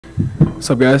What's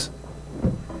up, guys?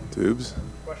 Tubes.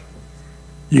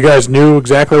 You guys knew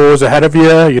exactly what was ahead of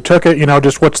you. You took it.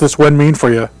 Just what's this win mean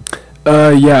for you?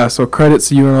 Yeah, so credits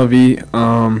to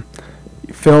UNLV.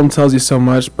 Film tells you so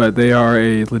much, but they are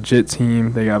a legit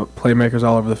team. They got playmakers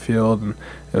all over the field, and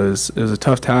it was a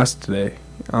tough task today.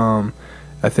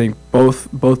 I think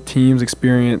both teams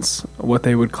experience what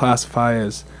they would classify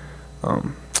as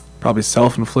probably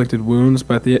self-inflicted wounds,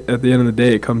 but at the end of the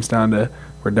day, it comes down to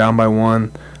we're down by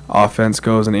one. Offense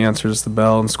goes and answers the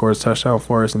bell and scores a touchdown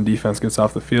for us, and defense gets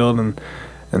off the field. And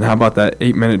how about that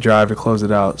 8-minute drive to close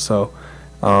it out? So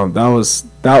that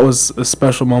was a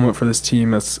special moment for this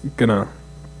team. That's gonna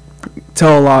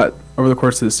tell a lot over the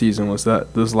course of the season. Was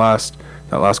that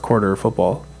last quarter of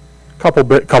football?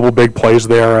 Couple big plays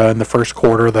there in the first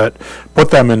quarter that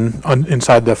put them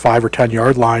inside the 5 or 10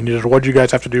 yard line. What did you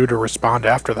guys have to do to respond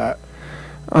after that?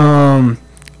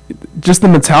 Just the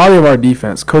mentality of our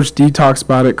defense. Coach D talks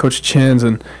about it, Coach Chins,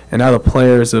 and now the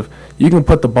players. Of you can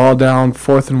put the ball down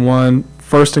 4th and 1,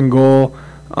 1st and goal.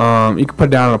 You can put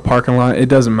it down in a parking lot. It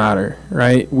doesn't matter,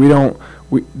 right?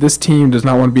 This team does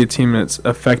not want to be a team that's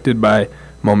affected by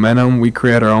momentum. We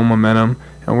create our own momentum,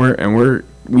 and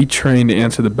we train to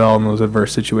answer the bell in those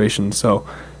adverse situations. So,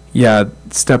 yeah,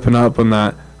 stepping up on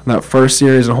that first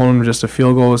series and holding just a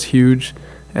field goal was huge,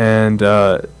 and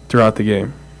throughout the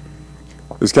game.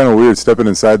 It's kind of weird stepping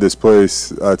inside this place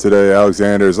today,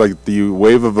 Alexander. It's like the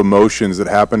wave of emotions that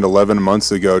happened 11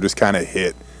 months ago just kind of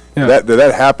hit. Yeah. Did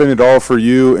that happen at all for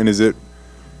you? And is it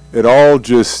all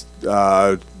just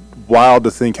wild to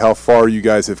think how far you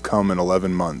guys have come in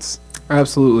 11 months?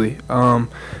 Absolutely. I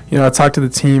talked to the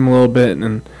team a little bit,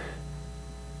 and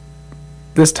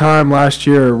this time last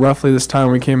year, roughly this time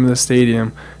we came to the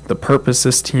stadium, the purpose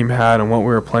this team had and what we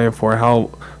were playing for, how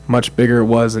much bigger it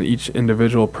was than each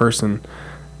individual person.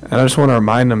 And I just want to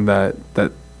remind them that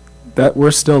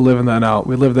we're still living that out.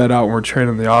 We live that out when we're training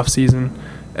in the off season.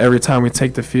 Every time we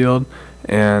take the field,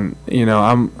 and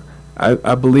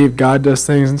I believe God does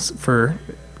things for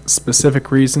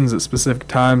specific reasons at specific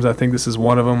times. I think this is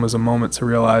one of them. Was a moment to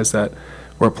realize that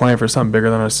we're playing for something bigger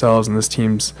than ourselves, and this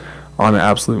team's on an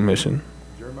absolute mission.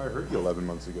 Jeremiah heard you 11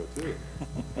 months ago too.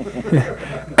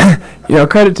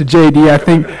 Credit to JD. I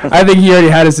think he already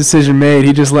had his decision made.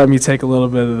 He just let me take a little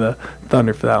bit of the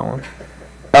thunder for that one.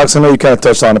 Alex, I know you kind of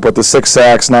touched on it, but the 6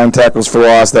 sacks, 9 tackles for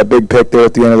loss, that big pick there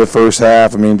at the end of the first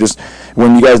half. I mean, just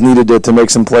when you guys needed to make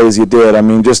some plays, you did. I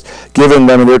mean, just given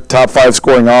them their top 5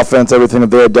 scoring offense, everything that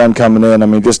they had done coming in. I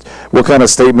mean, just what kind of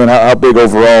statement, how big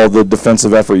overall the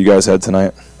defensive effort you guys had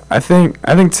tonight? I think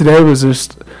today was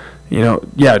just,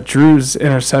 Drew's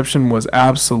interception was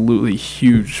absolutely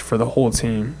huge for the whole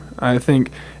team. I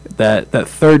think that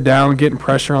third down, getting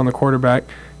pressure on the quarterback,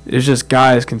 it's just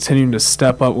guys continuing to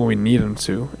step up when we need them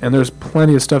to. And there's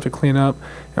plenty of stuff to clean up,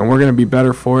 and we're going to be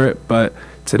better for it. But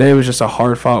today was just a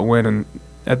hard-fought win, and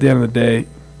at the end of the day,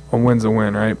 a win's a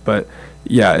win, right? But,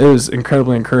 yeah, it was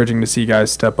incredibly encouraging to see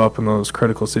guys step up in those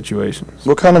critical situations.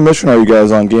 What kind of mission are you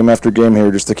guys on game after game here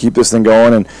just to keep this thing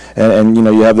going and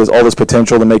you have all this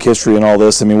potential to make history and all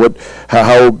this? I mean,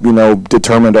 how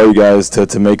determined are you guys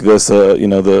to make this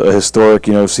the historic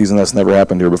season that's never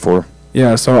happened here before?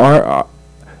 Yeah, so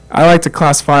I like to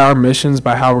classify our missions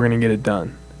by how we're going to get it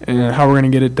done. And how we're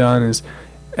going to get it done is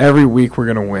every week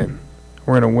we're going to win.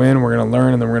 We're going to win, we're going to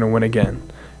learn, and then we're going to win again.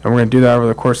 And we're going to do that over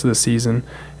the course of the season.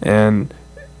 And,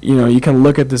 you can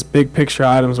look at this big picture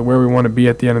items of where we want to be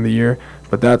at the end of the year,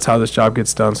 but that's how this job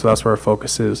gets done. So that's where our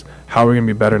focus is, how we're going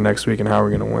to be better next week and how we're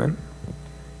going to win.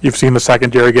 You've seen the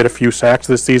secondary get a few sacks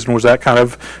this season. Was that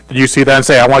did you see that and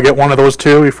say, I want to get one of those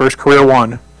too, your first career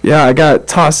one? Yeah, I got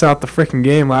tossed out the freaking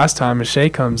game last time, and Shea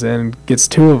comes in and gets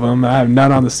 2 of them. I have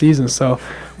none on the season, so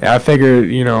yeah, I figured,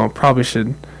 probably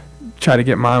should try to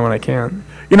get mine when I can.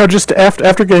 Just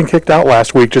after getting kicked out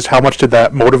last week, just how much did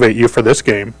that motivate you for this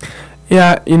game?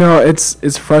 Yeah,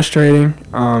 it's frustrating.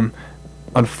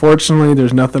 Unfortunately,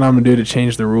 there's nothing I'm going to do to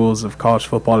change the rules of college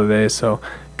football today, so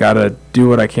got to do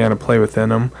what I can to play within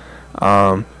them.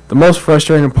 The most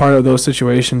frustrating part of those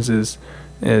situations is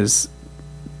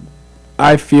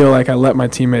I feel like I let my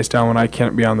teammates down when I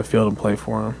can't be on the field and play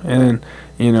for them. And,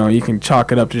 you can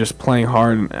chalk it up to just playing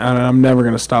hard, and I'm never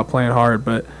going to stop playing hard.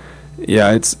 But,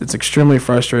 yeah, it's extremely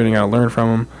frustrating. I learned from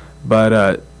them.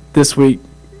 But this week,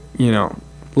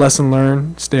 lesson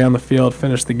learned, stay on the field,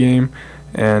 finish the game,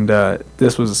 and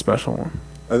this was a special one.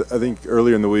 I think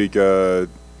earlier in the week,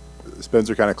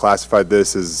 Spencer kind of classified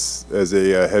this as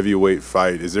a heavyweight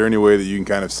fight. Is there any way that you can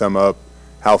kind of sum up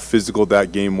how physical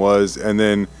that game was? And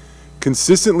then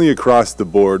consistently across the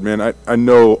board, man, I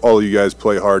know all you guys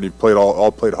play hard. You played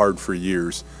all played hard for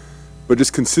years. but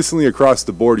just consistently across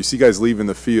the board, you see guys leaving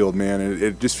the field, man, and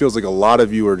it just feels like a lot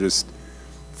of you are just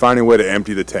finding a way to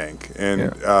empty the tank.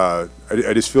 And I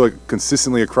just feel like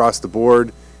consistently across the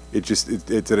board, it's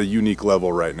at a unique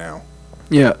level right now.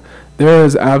 Yeah, there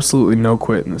is absolutely no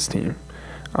quit in this team.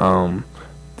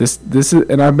 This is,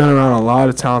 and I've been around a lot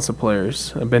of talented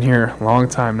players. I've been here a long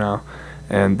time now,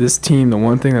 and this team, the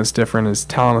one thing that's different is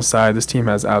talent aside, this team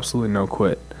has absolutely no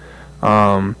quit.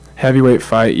 Heavyweight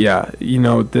fight, yeah, you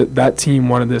know, that team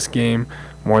wanted this game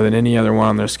more than any other one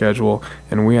on their schedule,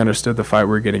 and we understood the fight we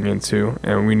were getting into,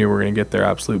 and we knew we were going to get their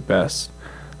absolute best.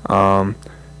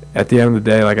 At the end of the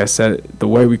day, like I said, the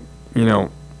way we, you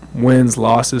know, wins,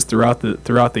 losses throughout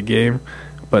the game,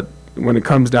 but when it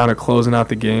comes down to closing out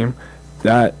the game,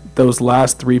 those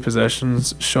last 3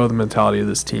 possessions show the mentality of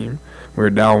this team. We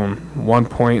were down 1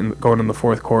 point going in the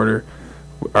fourth quarter.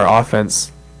 Our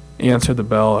offense answered the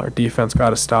bell. Our defense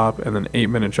got a stop, and then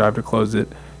 8-minute drive to close it.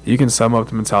 You can sum up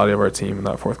the mentality of our team in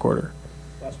that fourth quarter.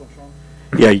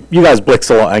 Yeah, you guys blitzed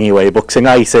a lot anyway, but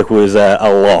tonight it was a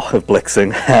lot of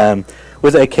blitzing.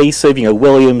 Was it a case of, you know,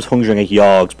 Williams 108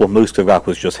 yards, but most of that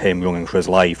was just him running for his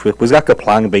life? Was that the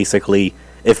plan, basically?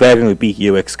 If they're going to beat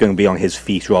you, it's going to be on his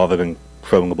feet rather than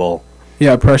throwing the ball?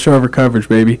 Yeah, pressure over coverage,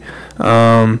 baby.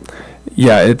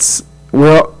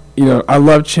 You know, I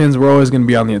love Chins. We're always going to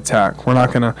be on the attack. We're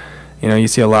not going to, you know, you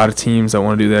see a lot of teams that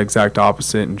want to do the exact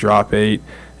opposite and drop 8.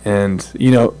 And,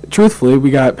 you know, truthfully, we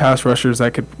got pass rushers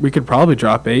that we could probably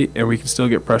drop 8 and we could still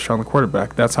get pressure on the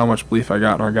quarterback. That's how much belief I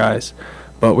got in our guys.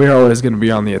 But we're always going to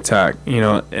be on the attack. You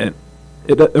know, it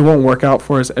won't work out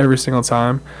for us every single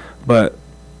time, but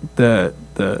there's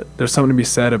something to be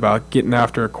said about getting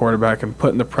after a quarterback and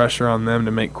putting the pressure on them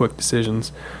to make quick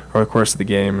decisions over the course of the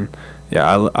game. And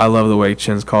yeah, I love the way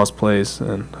Chins calls plays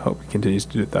and hope he continues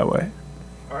to do it that way.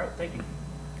 All right, thank you.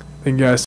 Thank you, guys.